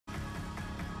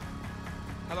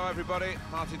Hello everybody,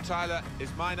 Martin Tyler is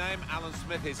my name, Alan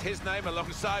Smith is his name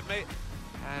alongside me,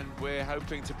 and we're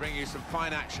hoping to bring you some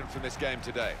fine action from this game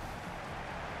today.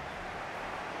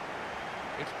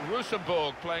 It's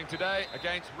Rosenborg playing today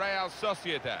against Real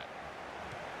Sociedad.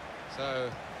 So,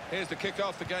 here's the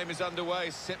kick-off, the game is underway,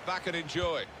 sit back and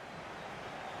enjoy.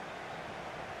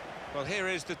 Well, here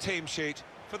is the team sheet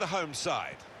for the home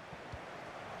side.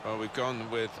 Well, we've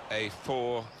gone with a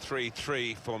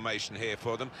 4-3-3 formation here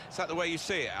for them. Is that the way you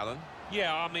see it, Alan?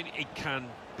 Yeah, I mean, it can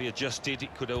be adjusted.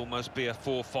 It could almost be a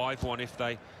 4-5-1 if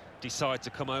they decide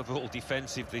to come over all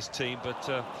defensive, this team. But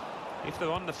if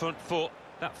they're on the front foot,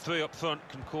 that three up front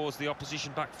can cause the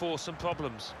opposition back four some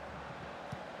problems.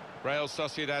 Real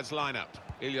Sociedad's lineup.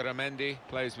 Illaramendi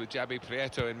plays with Javi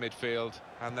Prieto in midfield,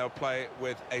 and they'll play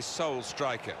with a sole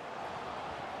striker.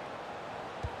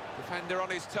 Defender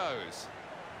on his toes.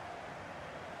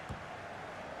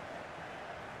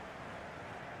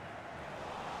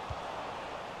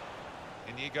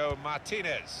 Inigo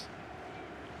Martinez.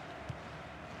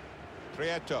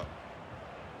 Prieto.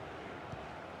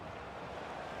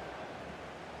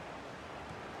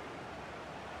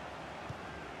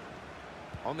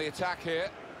 On the attack here.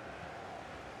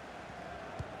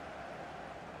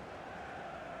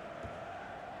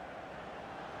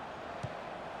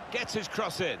 Gets his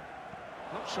cross in.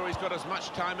 Not sure he's got as much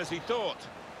time as he thought.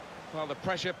 Well, the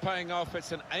pressure paying off,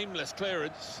 it's an aimless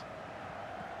clearance.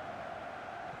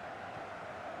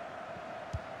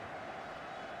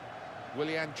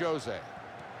 Willian Jose.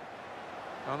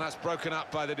 And that's broken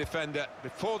up by the defender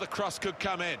before the cross could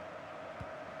come in.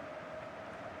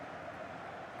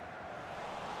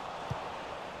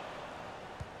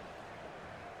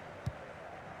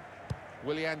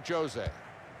 Willian Jose.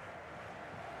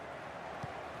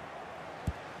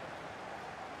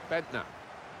 Bentner.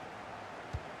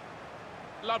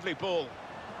 Lovely ball.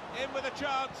 In with a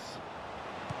chance.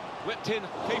 Whipped in,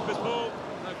 keeper's ball.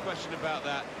 No question about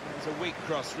that. It's a weak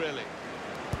cross, really.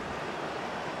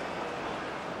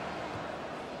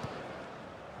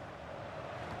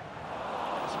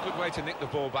 It's a good way to nick the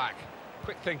ball back.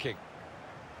 Quick thinking.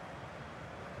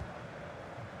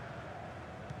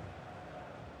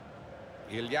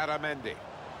 Illaramendi.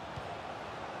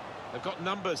 They've got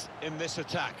numbers in this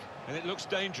attack, and it looks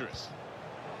dangerous.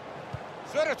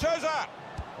 Sociedad!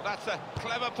 Well, that's a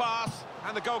clever pass,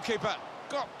 and the goalkeeper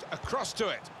got across to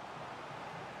it.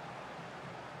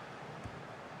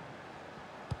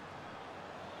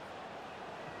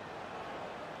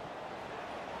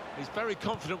 He's very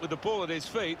confident with the ball at his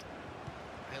feet.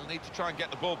 He'll need to try and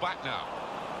get the ball back now.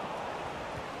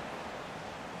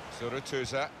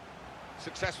 Sociedad.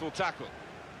 Successful tackle.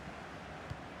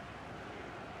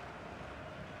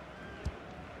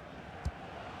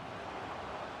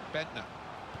 Bentner.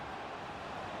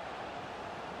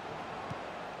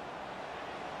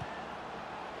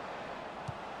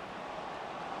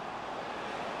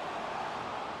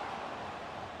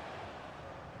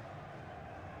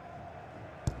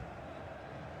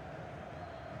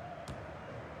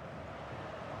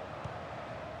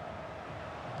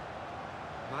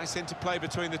 Nice interplay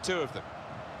between the two of them.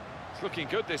 It's looking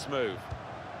good, this move.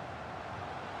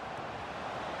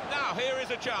 Now here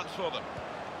is a chance for them.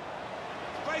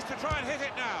 Space to try and hit it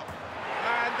now.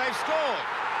 And they've scored.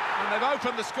 And they've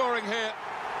opened the scoring here.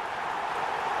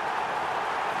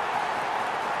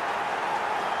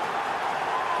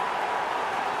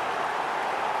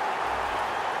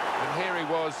 And here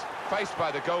he was, faced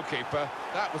by the goalkeeper.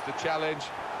 That was the challenge.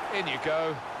 In you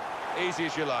go. Easy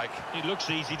as you like. It looks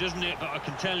easy, doesn't it? But I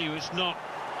can tell you it's not.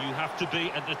 You have to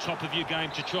be at the top of your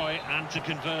game to try it and to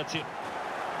convert it.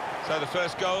 So the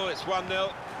first goal, it's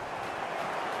 1-0.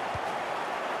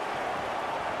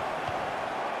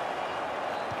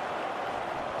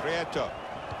 Prieto.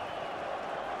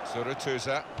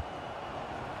 Sociedad.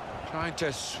 Trying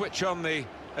to switch on the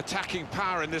attacking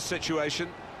power in this situation.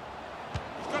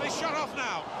 He's got his shot off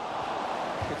now.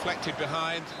 Deflected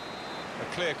behind.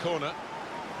 A clear corner.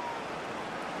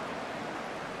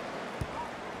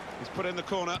 He's put in the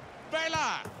corner.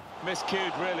 Vela!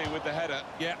 Miscued, really, with the header.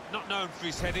 Yeah, not known for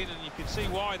his heading, and you can see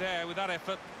why there with that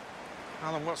effort.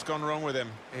 Alan, what's gone wrong with him?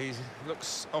 He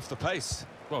looks off the pace.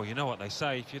 Well, you know what they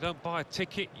say, if you don't buy a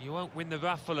ticket, you won't win the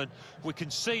raffle, and we can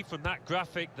see from that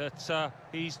graphic that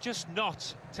he's just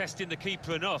not testing the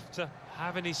keeper enough to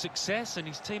have any success, and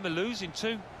his team are losing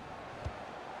too.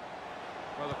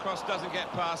 Well, the cross doesn't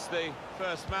get past the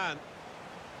first man.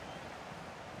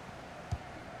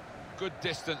 Good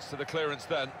distance to the clearance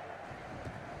then.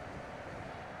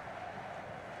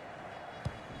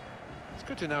 It's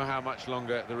good to know how much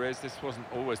longer there is. This wasn't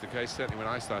always the case, certainly when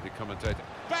I started commentating.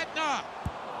 Bentner!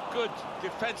 Good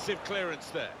defensive clearance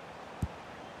there.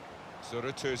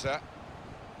 Zurutuza.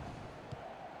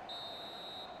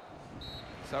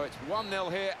 So it's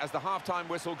 1-0 here as the half-time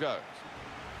whistle goes.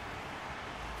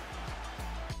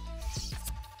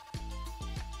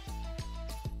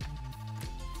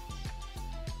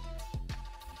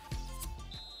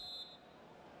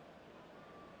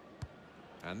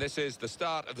 And this is the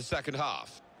start of the second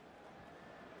half.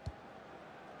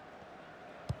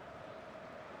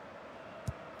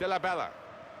 De la Bella.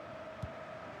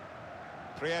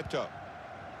 Prieto.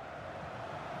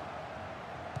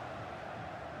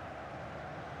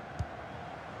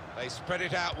 They spread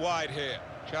it out wide here.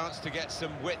 Chance to get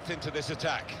some width into this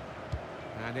attack.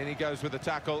 And in he goes with the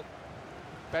tackle.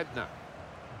 Bednar.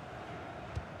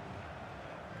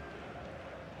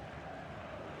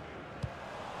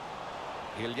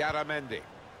 Illarramendi.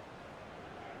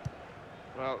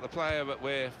 Well, the player that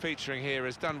we're featuring here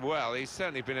has done well. He's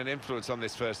certainly been an influence on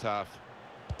this first half.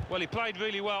 Well, he played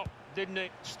really well, didn't he?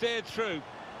 Steered through.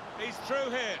 He's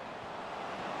through here.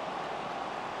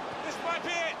 This might be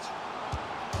it.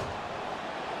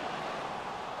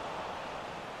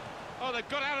 Oh, they've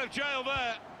got out of jail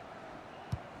there.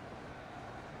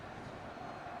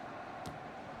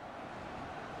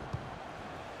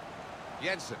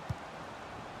 Jensen.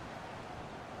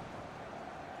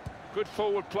 Good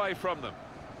forward play from them.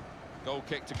 Goal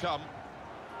kick to come.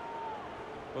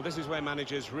 Well, this is where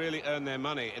managers really earn their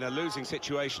money. In a losing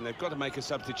situation, they've got to make a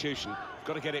substitution.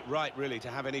 Got to get it right, really,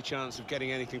 to have any chance of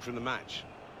getting anything from the match.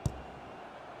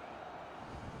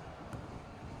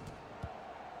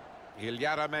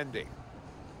 Illarramendi.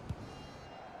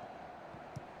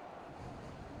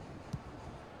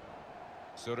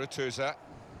 Zurutuza.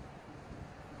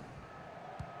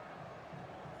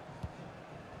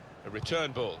 A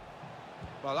return ball.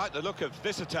 Well, I like the look of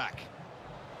this attack.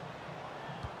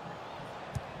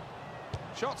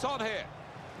 Shots on here.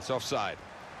 It's offside.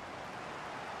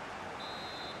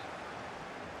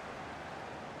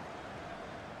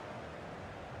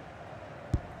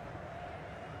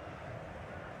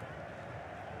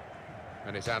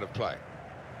 And it's out of play.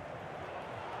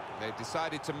 They've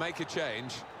decided to make a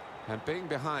change, and being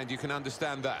behind, you can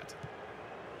understand that.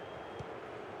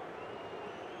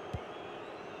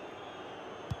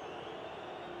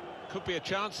 Could be a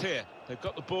chance here. They've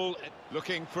got the ball,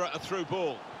 looking for a through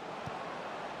ball.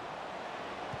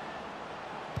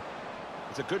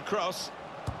 It's a good cross.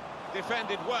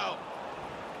 Defended well.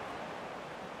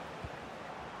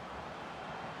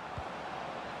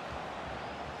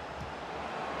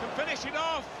 Can finish it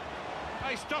off.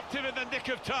 They stopped him in the nick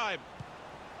of time.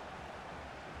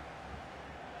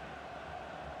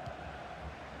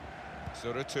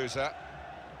 Zurutuza.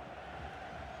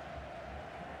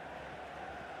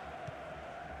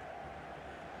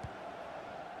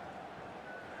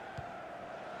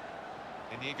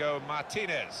 Inigo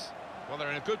Martinez. Well,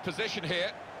 they're in a good position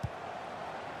here.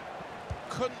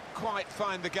 Couldn't quite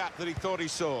find the gap that he thought he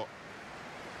saw.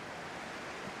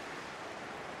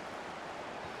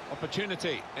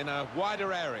 Opportunity in a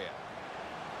wider area.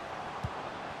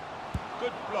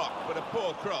 Good block, but a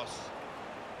poor cross.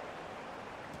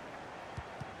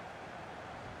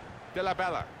 De la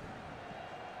Bella.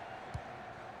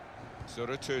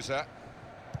 Zurutuza.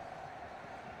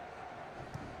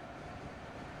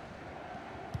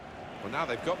 Well, now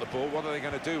they've got the ball, what are they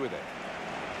going to do with it?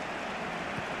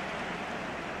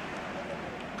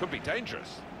 Could be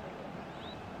dangerous.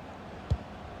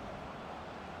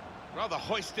 Rather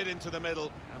hoisted into the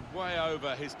middle and way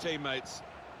over his teammates.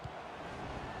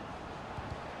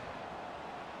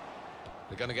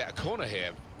 They're going to get a corner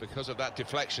here because of that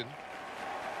deflection.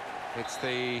 It's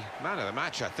the man of the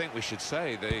match, I think we should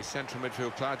say, the central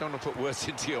midfield player. I don't want to put words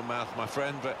into your mouth, my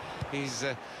friend, but he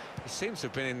seems to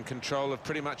have been in control of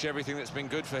pretty much everything that's been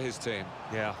good for his team.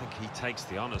 Yeah, I think he takes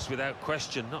the honours without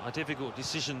question. Not a difficult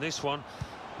decision, this one,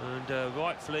 and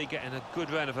rightfully getting a good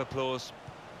round of applause.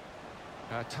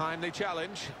 A timely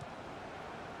challenge.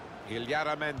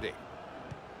 Illarramendi.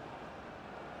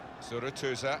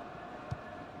 Zurutuza.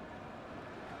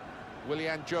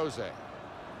 Willian Jose.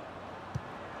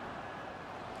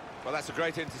 Well, that's a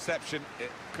great interception.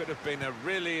 It could have been a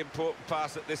really important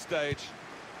pass at this stage.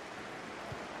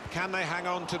 Can they hang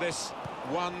on to this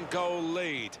one-goal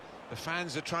lead? The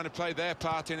fans are trying to play their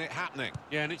part in it happening.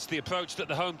 Yeah, and it's the approach that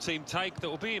the home team take that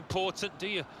will be important. Do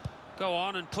you go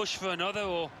on and push for another,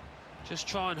 or just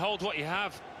try and hold what you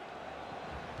have?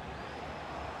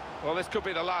 Well, this could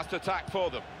be the last attack for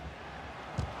them.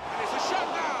 It's a shot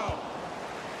now!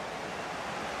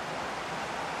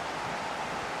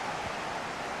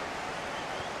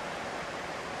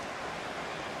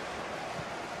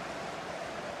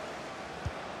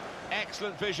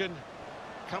 Excellent vision,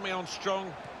 coming on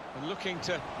strong, and looking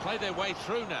to play their way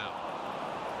through now.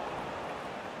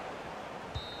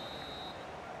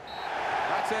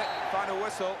 That's it, final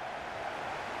whistle.